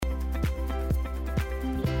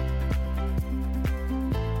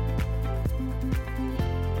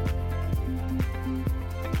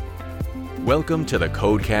Welcome to the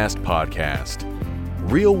Codecast podcast.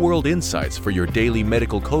 Real-world insights for your daily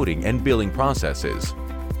medical coding and billing processes.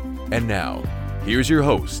 And now, here's your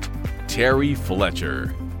host, Terry Fletcher.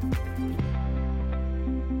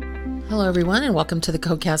 Hello, everyone, and welcome to the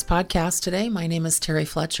Codecast podcast today. My name is Terry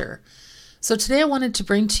Fletcher. So today I wanted to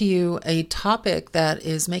bring to you a topic that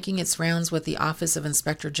is making its rounds with the Office of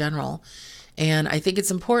Inspector General. And I think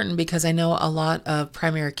it's important because I know a lot of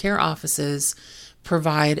primary care offices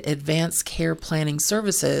provide advanced care planning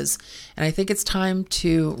services. And I think it's time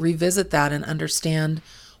to revisit that and understand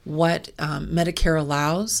what Medicare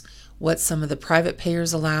allows, what some of the private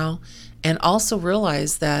payers allow, and also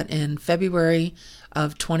realize that in February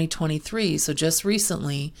of 2023, so just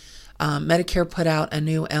recently, Medicare put out a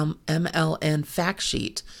new MLN fact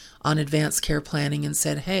sheet on advanced care planning and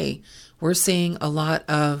said, hey, we're seeing a lot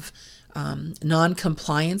of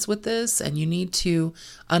non-compliance with this, and you need to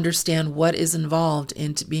understand what is involved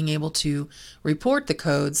into being able to report the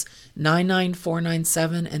codes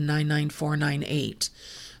 99497 and 99498.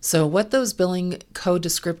 So what those billing code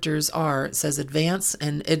descriptors are, it says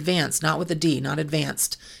advanced, not with a D, not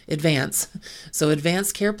advanced, advanced. So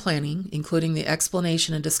advanced care planning, including the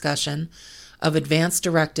explanation and discussion of advanced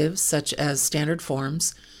directives such as standard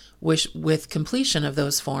forms, which with completion of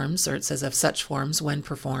those forms, or it says of such forms when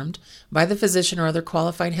performed, by the physician or other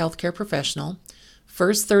qualified healthcare professional,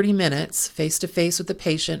 first 30 minutes face-to-face with the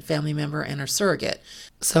patient, family member, and a surrogate.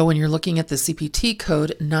 So when you're looking at the CPT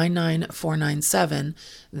code 99497,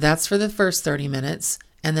 that's for the first 30 minutes,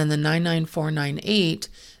 and then the 99498,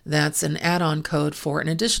 that's an add-on code for an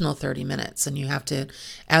additional 30 minutes, and you have to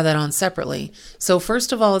add that on separately. So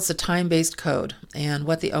first of all, it's a time-based code, and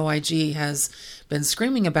what the OIG has been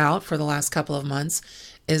screaming about for the last couple of months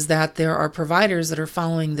is that there are providers that are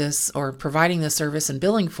following this or providing the service and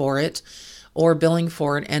billing for it, and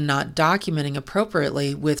not documenting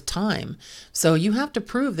appropriately with time. So you have to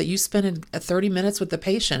prove that you spent 30 minutes with the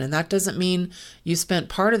patient, and that doesn't mean you spent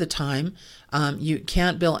part of the time. You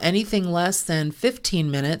can't bill anything less than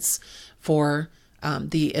 15 minutes for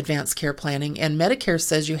the advanced care planning, and Medicare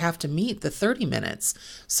says you have to meet the 30 minutes.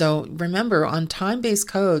 So remember, on time-based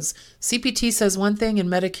codes, CPT says one thing and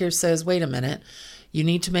Medicare says, wait a minute, you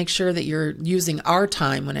need to make sure that you're using our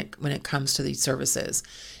time when it comes to these services.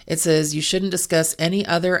 It says you shouldn't discuss any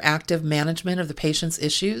other active management of the patient's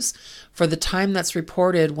issues for the time that's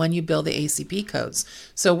reported when you bill the ACP codes.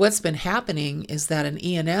 So what's been happening is that an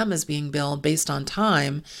E&M is being billed based on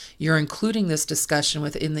time. You're including this discussion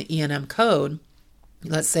within the E&M code.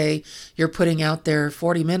 Let's say you're putting out there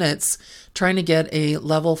 40 minutes trying to get a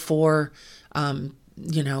level 4 a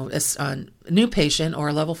new patient or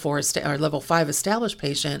a level 4 or level 5 established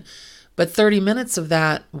patient, but 30 minutes of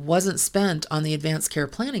that wasn't spent on the advanced care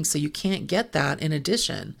planning, so you can't get that in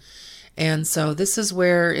addition. And so this is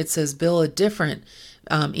where it says bill a different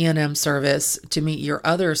E&M service to meet your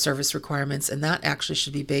other service requirements, and that actually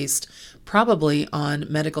should be based probably on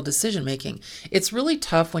medical decision making. It's really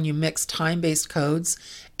tough when you mix time-based codes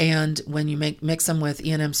and when you mix them with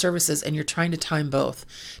E&M services and you're trying to time both,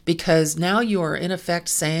 because now you are in effect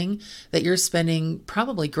saying that you're spending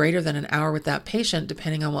probably greater than an hour with that patient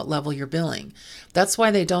depending on what level you're billing. That's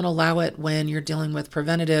why they don't allow it when you're dealing with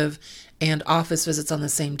preventative and office visits on the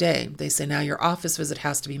same day. They say now your office visit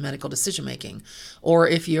has to be medical decision making. Or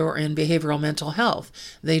if you're in behavioral mental health,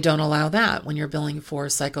 they don't allow that when you're billing for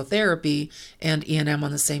psychotherapy and E&M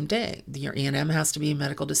on the same day. Your E&M has to be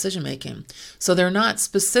medical decision making. So they're not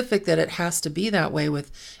specific that it has to be that way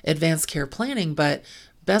with advanced care planning, but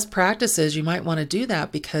best practices, you might want to do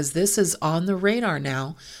that because this is on the radar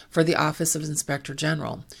now for the Office of Inspector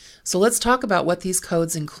General. So let's talk about what these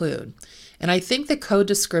codes include. And I think the code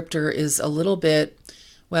descriptor is a little bit,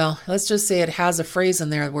 well, let's just say it has a phrase in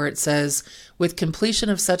there where it says, with completion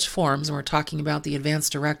of such forms, and we're talking about the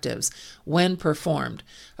advanced directives, when performed.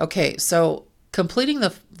 Okay, so completing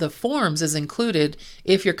the forms is included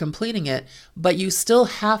if you're completing it, but you still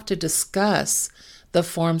have to discuss the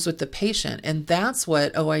forms with the patient. And that's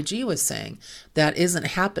what OIG was saying. That isn't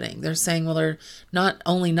happening. They're saying, well, they're not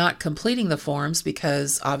only not completing the forms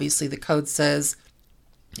because obviously the code says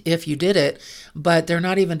if you did it, but they're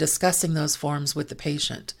not even discussing those forms with the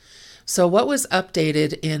patient. So what was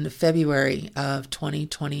updated in February of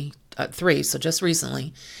 2023, so just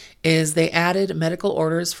recently, is they added medical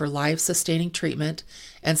orders for life-sustaining treatment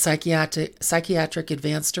and psychiatric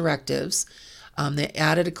advanced directives. They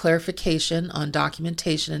added a clarification on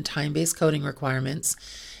documentation and time-based coding requirements,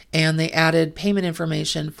 and they added payment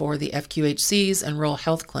information for the FQHCs and rural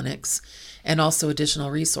health clinics, and also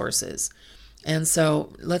additional resources. And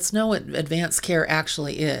so let's know what advanced care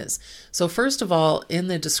actually is. So first of all, in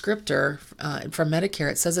the descriptor from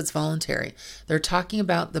Medicare, it says it's voluntary. They're talking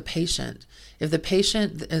about the patient. If the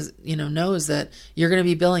patient is, knows that you're going to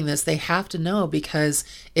be billing this, they have to know, because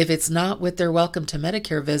if it's not with their welcome to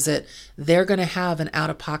Medicare visit, they're going to have an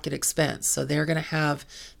out-of-pocket expense. So they're going to have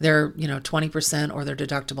their, 20% or their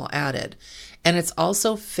deductible added. And it's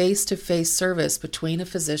also face-to-face service between a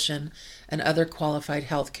physician and other qualified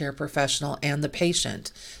healthcare professional and the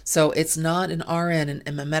patient. So it's not an RN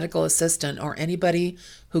and a medical assistant or anybody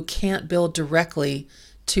who can't bill directly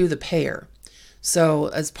to the payer. So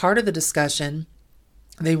as part of the discussion,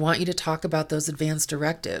 they want you to talk about those advanced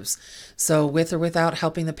directives. So with or without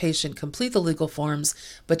helping the patient complete the legal forms,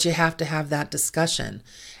 but you have to have that discussion.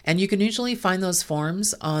 And you can usually find those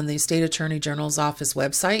forms on the State Attorney General's office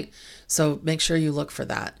website. So make sure you look for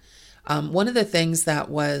that. One of the things that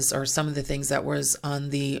was, or some of the things that was on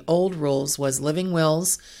the old rules was living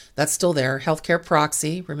wills. That's still there. Healthcare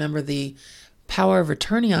proxy. Remember, the power of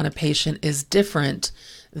attorney on a patient is different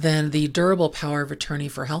than the durable power of attorney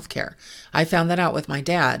for healthcare. I found that out with my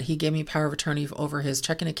dad. He gave me power of attorney over his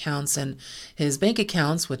checking accounts and his bank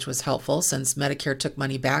accounts, which was helpful since Medicare took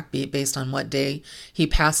money back based on what day he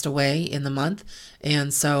passed away in the month.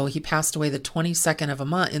 And so he passed away the 22nd of a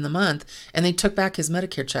month in the month, and they took back his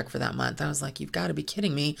Medicare check for that month. I was like, you've got to be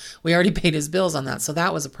kidding me. We already paid his bills on that. So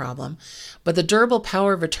that was a problem. But the durable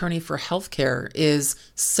power of attorney for healthcare is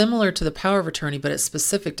similar to the power of attorney, but it's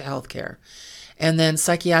specific to healthcare. And then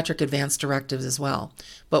psychiatric advance directives as well.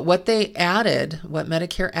 But what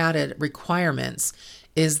Medicare added requirements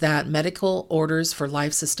is that medical orders for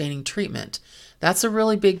life-sustaining treatment. That's a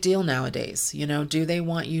really big deal nowadays. Do they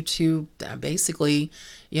want you to basically,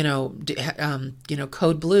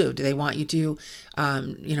 code blue? Do they want you to,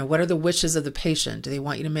 what are the wishes of the patient? Do they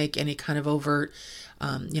want you to make any kind of overt,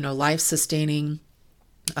 life-sustaining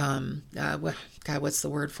what's the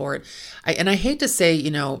word for it? I hate to say,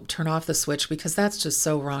 turn off the switch, because that's just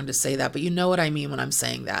so wrong to say that, but you know what I mean when I'm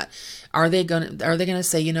saying that. Are they going to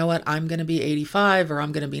say, you know what, I'm going to be 85 or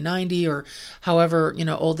I'm going to be 90 or however,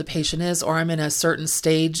 old the patient is, or I'm in a certain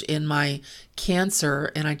stage in my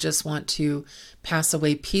cancer and I just want to pass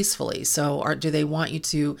away peacefully. So do they want you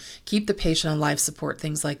to keep the patient on life support,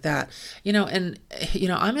 things like that? I'm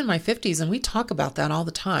in my 50s and we talk about that all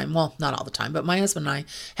the time. Well, not all the time, but my husband and I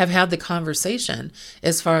have had the conversation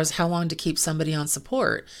as far as how long to keep somebody on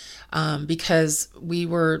support. Because we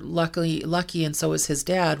were lucky, and so was his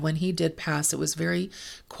dad. When he did pass, it was very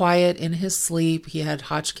quiet in his sleep. He had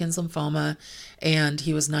Hodgkin's lymphoma, and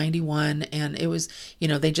he was 91. And it was,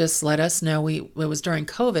 they just let us know. It was during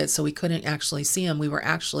COVID, so we couldn't actually see him. We were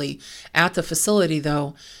actually at the facility,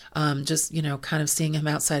 though, just kind of seeing him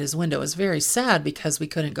outside his window. It was very sad because we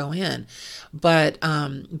couldn't go in, but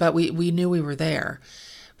we knew we were there.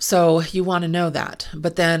 So you want to know that.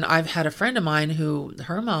 But then I've had a friend of mine who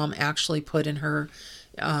her mom actually put in her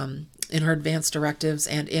advanced directives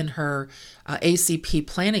and in her ACP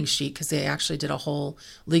planning sheet, because they actually did a whole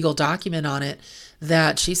legal document on it,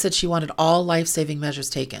 that she said she wanted all life-saving measures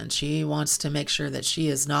taken. She wants to make sure that she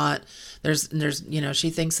is not, she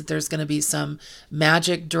thinks that there's going to be some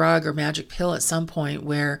magic drug or magic pill at some point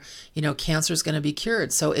where, cancer is going to be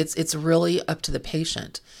cured. So it's really up to the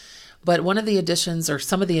patient. But one of the additions, or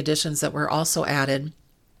some of the additions that were also added,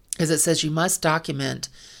 is it says you must document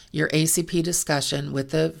your ACP discussion with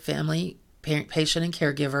the family, patient, and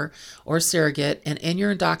caregiver or surrogate. And in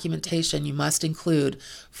your documentation, you must include,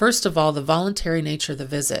 first of all, the voluntary nature of the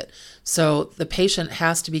visit. So the patient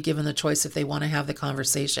has to be given the choice if they want to have the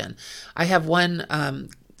conversation. I have one,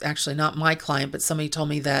 actually not my client, but somebody told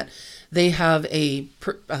me that they have a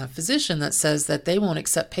physician that says that they won't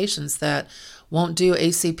accept patients that won't do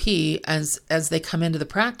ACP as they come into the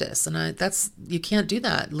practice. And you can't do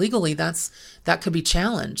that. Legally, that could be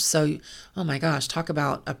challenged. So, oh my gosh, talk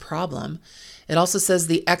about a problem. It also says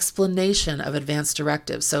the explanation of advanced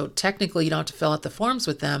directives. So technically, you don't have to fill out the forms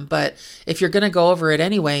with them, but if you're going to go over it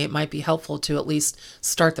anyway, it might be helpful to at least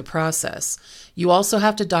start the process. You also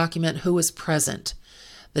have to document who was present,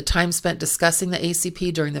 the time spent discussing the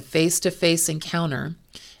ACP during the face-to-face encounter,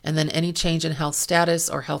 and then any change in health status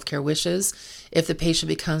or healthcare wishes if the patient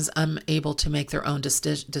becomes unable to make their own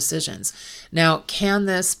decisions. Now, can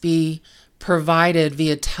this be provided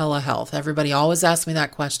via telehealth? Everybody always asks me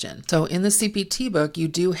that question. So in the CPT book, you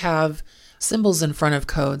do have symbols in front of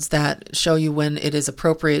codes that show you when it is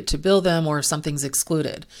appropriate to bill them or if something's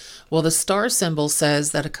excluded. Well, the star symbol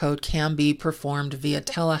says that a code can be performed via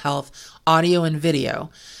telehealth, audio and video.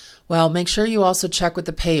 Well, make sure you also check with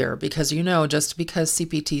the payer, because just because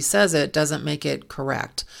CPT says it doesn't make it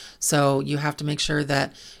correct. So you have to make sure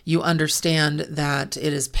that you understand that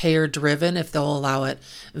it is payer driven if they'll allow it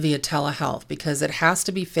via telehealth, because it has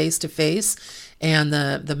to be face to face. And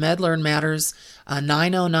the MedLearn Matters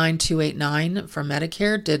 909289 from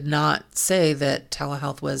Medicare did not say that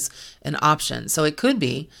telehealth was an option. So it could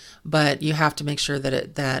be, but you have to make sure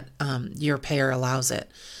that your payer allows it.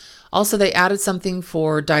 Also, they added something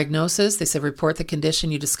for diagnosis. They said report the condition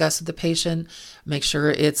you discussed with the patient. Make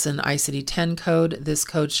sure it's an ICD-10 code. This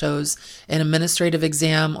code shows an administrative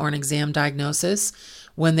exam or an exam diagnosis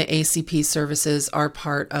when the ACP services are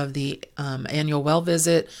part of the annual well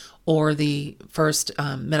visit or the first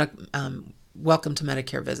Welcome to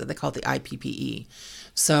Medicare visit. They call it the IPPE.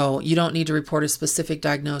 So you don't need to report a specific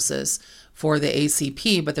diagnosis for the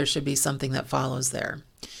ACP, but there should be something that follows there.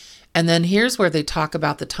 And then here's where they talk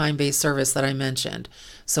about the time-based service that I mentioned.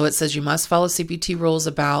 So it says you must follow CPT rules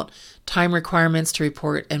about time requirements to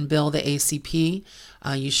report and bill the ACP.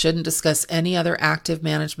 You shouldn't discuss any other active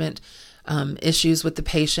management issues with the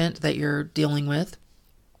patient that you're dealing with.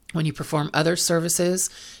 When you perform other services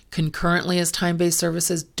concurrently as time-based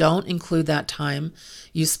services, don't include that time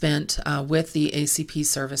you spent with the ACP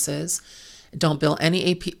services. Don't bill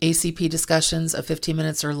any ACP discussions of 15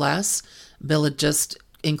 minutes or less. Bill it just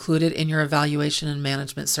included in your evaluation and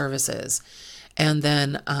management services. And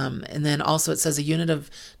then also it says a unit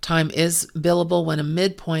of time is billable when a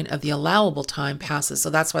midpoint of the allowable time passes.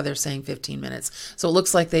 So that's why they're saying 15 minutes. So it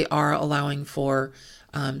looks like they are allowing for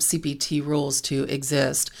CPT rules to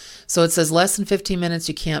exist. So it says less than 15 minutes,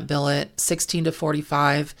 you can't bill it. 16 to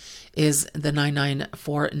 45 is the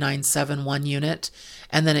 994971 unit.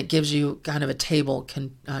 And then it gives you kind of a table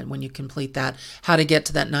when you complete that, how to get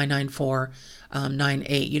to that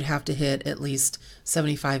 99498. You'd have to hit at least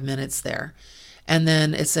 75 minutes there. And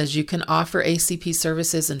then it says you can offer ACP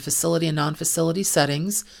services in facility and non-facility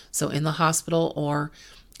settings, so in the hospital or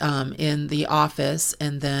in the office,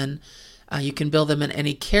 and then you can bill them in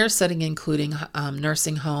any care setting, including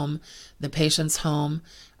nursing home, the patient's home.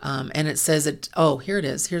 And it says here it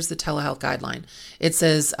is. Here's the telehealth guideline. It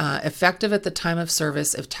says effective at the time of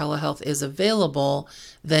service. If telehealth is available,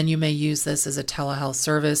 then you may use this as a telehealth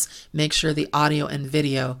service. Make sure the audio and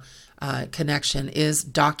video connection is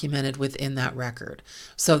documented within that record.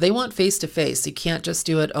 So they want face-to-face. You can't just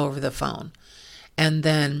do it over the phone. And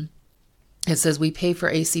then it says we pay for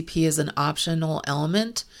ACP as an optional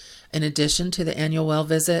element in addition to the annual well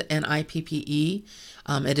visit and IPPE.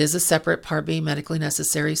 It is a separate Part B medically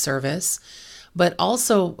necessary service. But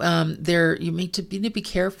also you need to be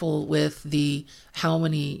careful with how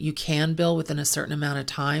many you can bill within a certain amount of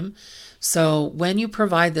time. So when you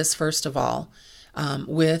provide this, first of all,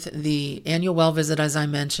 with the annual well visit, as I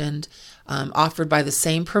mentioned, offered by the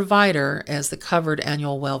same provider as the covered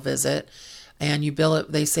annual well visit, and you bill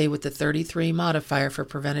it, they say, with the 33 modifier for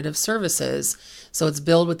preventative services. So it's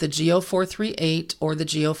billed with the GO438 or the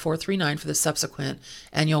GO439 for the subsequent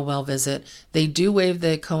annual well visit. They do waive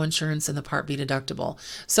the coinsurance and the Part B deductible.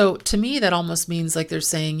 So to me, that almost means like they're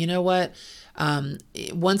saying, you know what,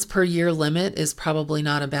 once per year limit is probably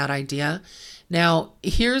not a bad idea. Now,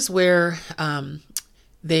 here's where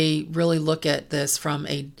they really look at this from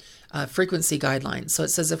a frequency guideline. So it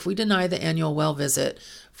says if we deny the annual well visit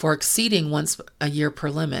for exceeding once a year per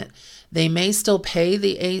limit, they may still pay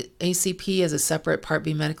the ACP as a separate Part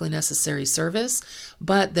B medically necessary service,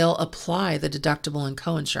 but they'll apply the deductible and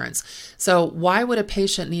coinsurance. So why would a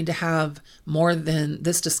patient need to have more than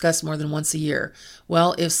this discussed more than once a year?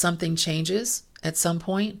 Well, if something changes at some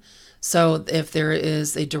point, so if there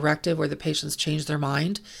is a directive where the patients change their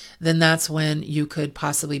mind, then that's when you could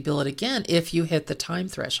possibly bill it again if you hit the time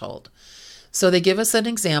threshold. So they give us an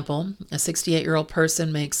example. A 68-year-old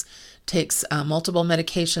person takes multiple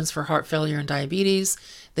medications for heart failure and diabetes.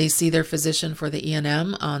 They see their physician for the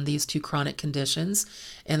E&M on these two chronic conditions,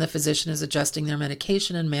 and the physician is adjusting their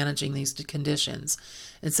medication and managing these conditions.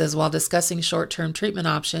 It says while discussing short-term treatment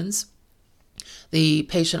options, the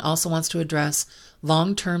patient also wants to address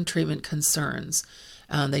long-term treatment concerns.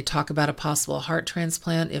 They talk about a possible heart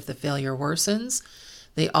transplant if the failure worsens.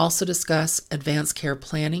 They also discuss advanced care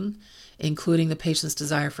planning, including the patient's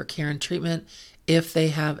desire for care and treatment if they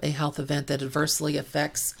have a health event that adversely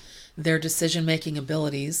affects their decision-making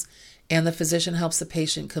abilities. And the physician helps the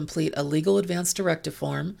patient complete a legal advance directive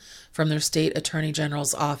form from their state attorney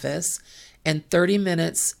general's office, and 30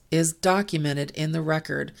 minutes is documented in the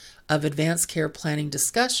record of advanced care planning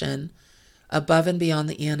discussion above and beyond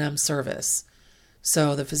the E&M service.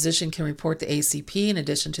 So the physician can report the ACP in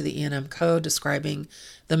addition to the E&M code describing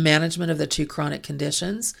the management of the two chronic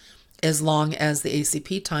conditions. as long as the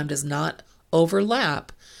ACP time does not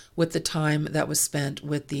overlap with the time that was spent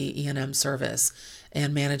with the E&M service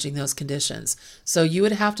and managing those conditions. So you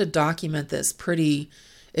would have to document this pretty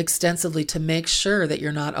extensively to make sure that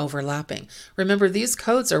you're not overlapping. Remember, these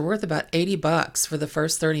codes are worth about $80 for the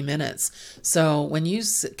first 30 minutes. So when you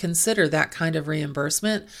consider that kind of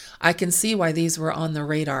reimbursement, I can see why these were on the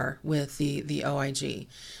radar with the OIG.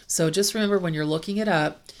 So just remember, when you're looking it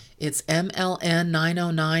up, it's MLN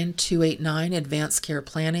 909289 Advanced Care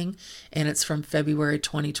Planning, and it's from February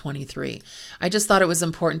 2023. I just thought it was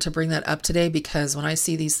important to bring that up today because when I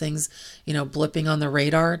see these things, blipping on the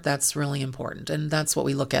radar, that's really important, and that's what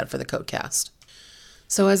we look at for the Codecast.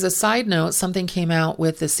 So as a side note, something came out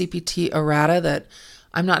with the CPT errata that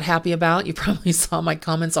I'm not happy about. You probably saw my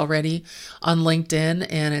comments already on LinkedIn,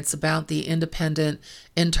 and it's about the independent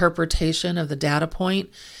interpretation of the data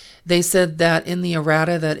point. They said that in the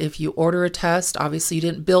errata that if you order a test, obviously you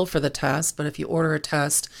didn't bill for the test, but if you order a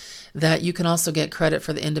test, that you can also get credit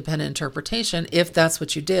for the independent interpretation if that's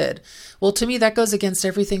what you did. Well, to me, that goes against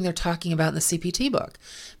everything they're talking about in the CPT book,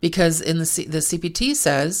 because in the CPT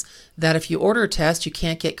says that if you order a test, you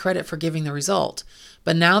can't get credit for giving the result.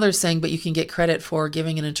 But now they're saying, but you can get credit for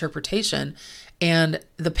giving an interpretation. And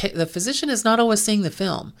the physician is not always seeing the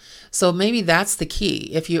film. So maybe that's the key.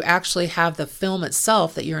 If you actually have the film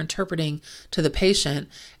itself that you're interpreting to the patient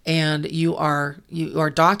and you are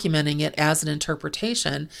documenting it as an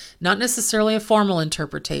interpretation, not necessarily a formal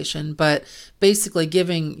interpretation, but basically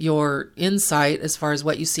giving your insight as far as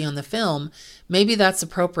what you see on the film, maybe that's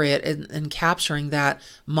appropriate in capturing that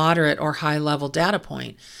moderate or high level data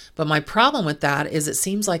point. But my problem with that is it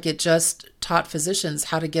seems like it just taught physicians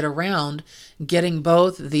how to get around getting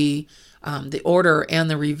both the order and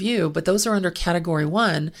the review, but those are under category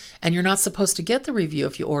 1, and you're not supposed to get the review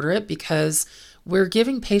if you order it because we're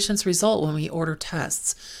giving patients result when we order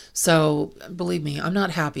tests. So believe me, I'm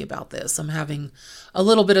not happy about this. I'm having a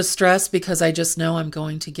little bit of stress because I just know I'm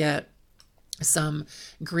going to get some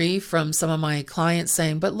grief from some of my clients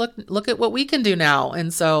saying, but look at what we can do now.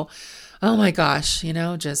 And so, oh my gosh,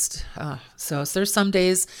 so there's some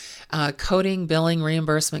days, coding, billing,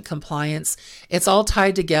 reimbursement, compliance, it's all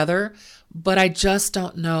tied together, but I just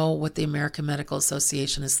don't know what the American Medical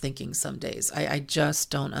Association is thinking some days. I just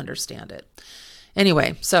don't understand it.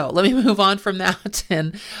 Anyway, so let me move on from that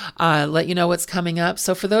and let you know what's coming up.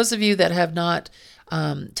 So for those of you that have not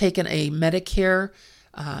taken a Medicare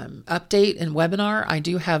update and webinar, I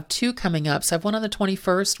do have 2 coming up. So I have one on the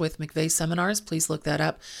 21st with McVeigh Seminars. Please look that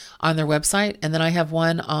up on their website. And then I have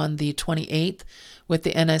one on the 28th with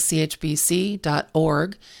the nschbc.org.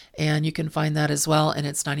 And you can find that as well. And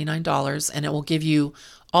it's $99. And it will give you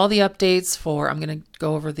all the updates I'm going to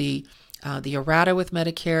go over the errata with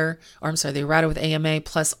Medicare, the errata with AMA,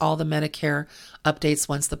 plus all the Medicare updates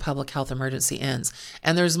once the public health emergency ends.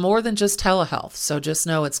 And there's more than just telehealth. So just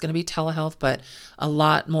know it's going to be telehealth, but a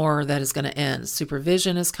lot more that is going to end.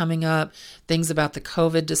 Supervision is coming up, things about the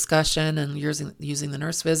COVID discussion and using the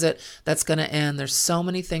nurse visit, that's going to end. There's so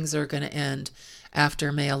many things that are going to end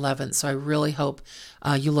after May 11th. So I really hope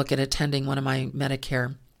you look at attending one of my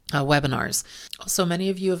Medicare webinars. So many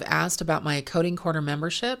of you have asked about my Coding Corner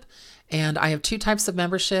membership. And I have 2 types of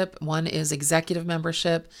membership. One is executive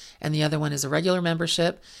membership, and the other one is a regular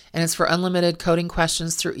membership. And it's for unlimited coding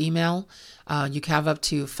questions through email. You can have up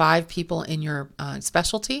to 5 people in your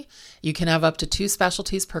specialty. You can have up to 2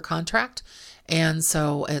 specialties per contract. And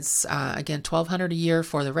so it's, again, $1,200 a year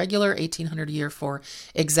for the regular, $1,800 a year for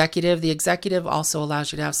executive. The executive also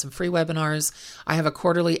allows you to have some free webinars. I have a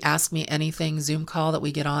quarterly Ask Me Anything Zoom call that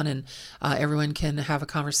we get on and everyone can have a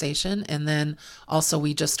conversation. And then also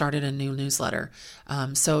we just started a new newsletter.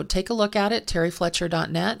 So take a look at it,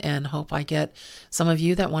 terryfletcher.net, and hope I get some of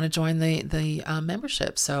you that want to join the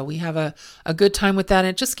membership. So we have a good time with that. And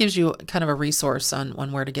it just gives you kind of a resource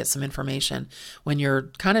on where to get some information when you're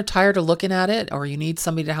kind of tired of looking at it, or you need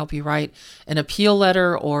somebody to help you write an appeal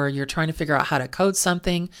letter, or you're trying to figure out how to code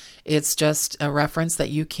something. It's just a reference that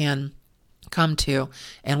you can come to,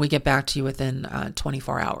 and we get back to you within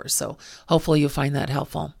 24 hours. So hopefully you'll find that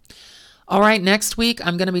helpful. All right, next week,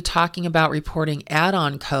 I'm going to be talking about reporting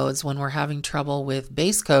add-on codes when we're having trouble with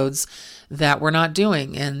base codes that we're not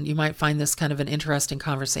doing, and you might find this kind of an interesting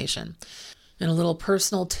conversation. And a little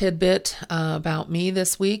personal tidbit about me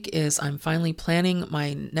this week is I'm finally planning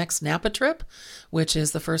my next Napa trip, which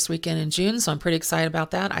is the first weekend in June. So I'm pretty excited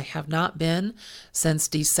about that. I have not been since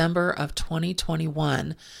December of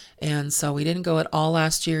 2021. And so we didn't go at all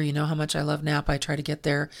last year. You know how much I love Napa. I try to get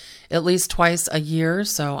there at least twice a year.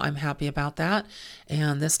 So I'm happy about that.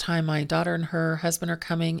 And this time my daughter and her husband are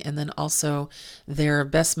coming, and then also their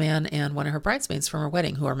best man and one of her bridesmaids from her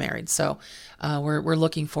wedding who are married. So we're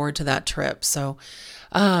looking forward to that trip. So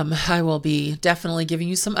I will be definitely giving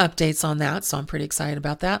you some updates on that. So I'm pretty excited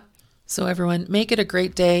about that. So everyone, make it a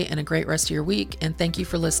great day and a great rest of your week. And thank you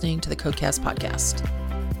for listening to the Codecast podcast.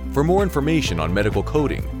 For more information on medical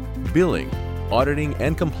coding, billing, auditing,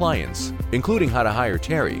 and compliance, including how to hire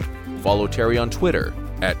Terry, follow Terry on Twitter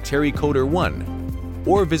at TerryCoder1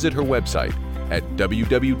 or visit her website at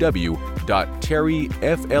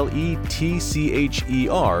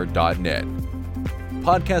www.terryfletcher.net.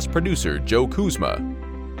 Podcast producer Joe Kuzma.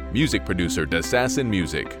 Music producer Dassassin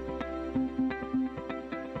Music.